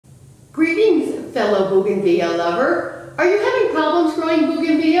Greetings, fellow Bougainvillea lover. Are you having problems growing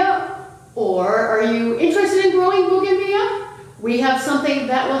Bougainvillea? Or are you interested in growing Bougainvillea? We have something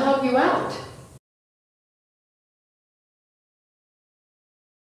that will help you out.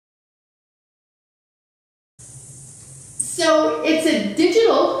 So it's a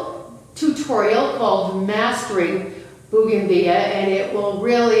digital tutorial called Mastering Bougainvillea, and it will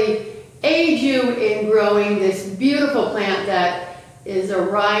really aid you in growing this beautiful plant that is a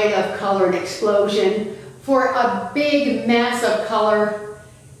ride of color and explosion. For a big mass of color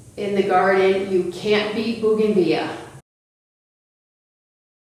in the garden, you can't beat Bougainvillea.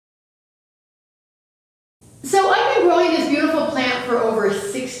 So I've been growing this beautiful plant for over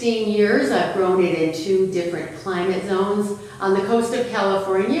 16 years. I've grown it in 2 different climate zones on the coast of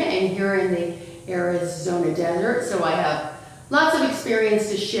California and here in the Arizona desert. So I have lots of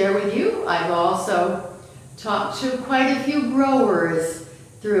experience to share with you. I've also talked to quite a few growers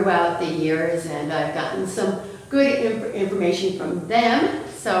throughout the years, and I've gotten some good information from them.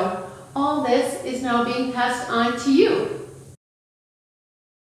 So all this is now being passed on to you.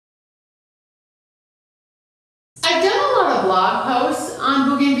 I've done a lot of blog posts on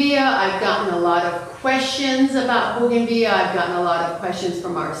Bougainvillea. I've gotten a lot of questions about Bougainvillea. I've gotten a lot of questions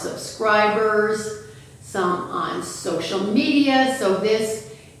from our subscribers, some on social media. So this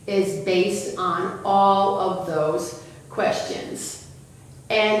is based on all of those questions.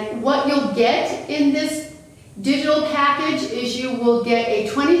 And what you'll get in this digital package is you will get a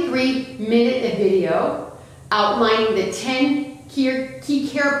 23-minute video outlining the 10 key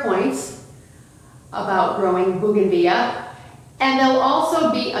care points about growing Bougainvillea. And there'll also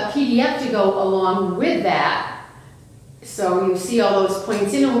be a PDF to go along with that. So you see all those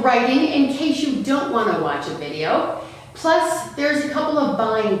points in writing in case you don't want to watch a video. Plus, there's a couple of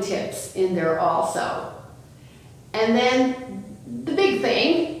buying tips in there also. And then the big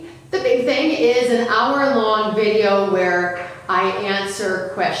thing is an hour-long video where I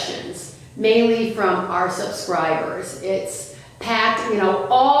answer questions, mainly from our subscribers. It's packed,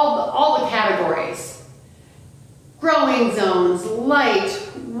 all the categories. Growing zones, light,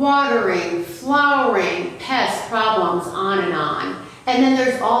 watering, flowering, pest problems, on and on. And then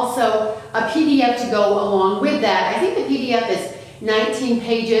there's also a PDF to go along with that. I think the PDF is 19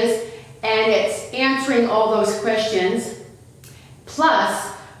 pages, and it's answering all those questions,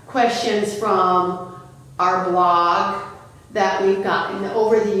 plus questions from our blog that we've gotten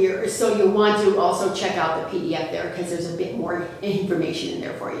over the years. So you'll want to also check out the PDF there because there's a bit more information in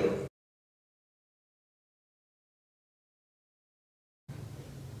there for you.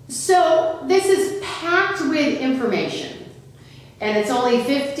 So this is packed with information. And it's only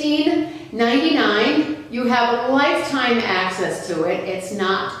 $15.99. You have lifetime access to it. It's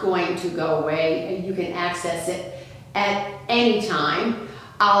not going to go away, and you can access it at any time.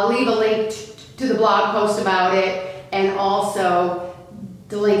 I'll leave a link to the blog post about it, and also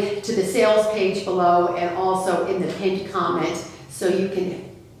the link to the sales page below, and also in the pinned comment, so you can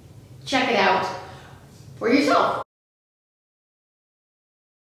check it out for yourself.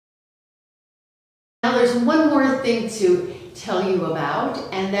 Now there's one more thing to tell you about,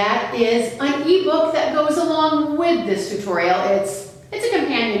 and that is an ebook that goes along with this tutorial. It's a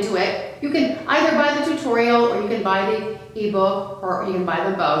companion to it. You can either buy the tutorial or you can buy the ebook, or you can buy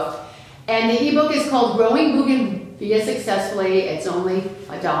them both. And the ebook is called Growing Bougainvillea Successfully. It's only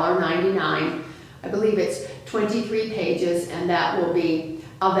 $1.99. I believe it's 23 pages, and that will be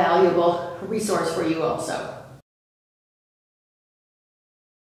a valuable resource for you also.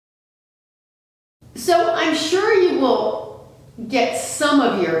 So I'm sure you will get some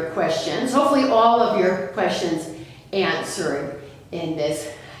of your questions, hopefully all of your questions answered in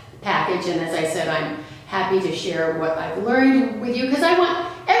this package. And as I said, I'm happy to share what I've learned with you because I want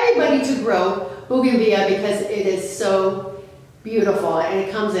everybody to grow Bougainvillea because it is so beautiful and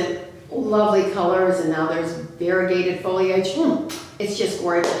it comes in lovely colors, and now there's variegated foliage. It's just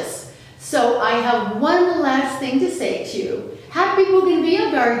gorgeous. So I have one last thing to say to you. Happy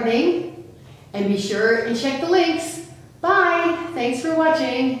Bougainvillea gardening, and be sure and check the links. Bye. Thanks for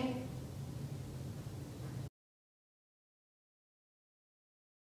watching.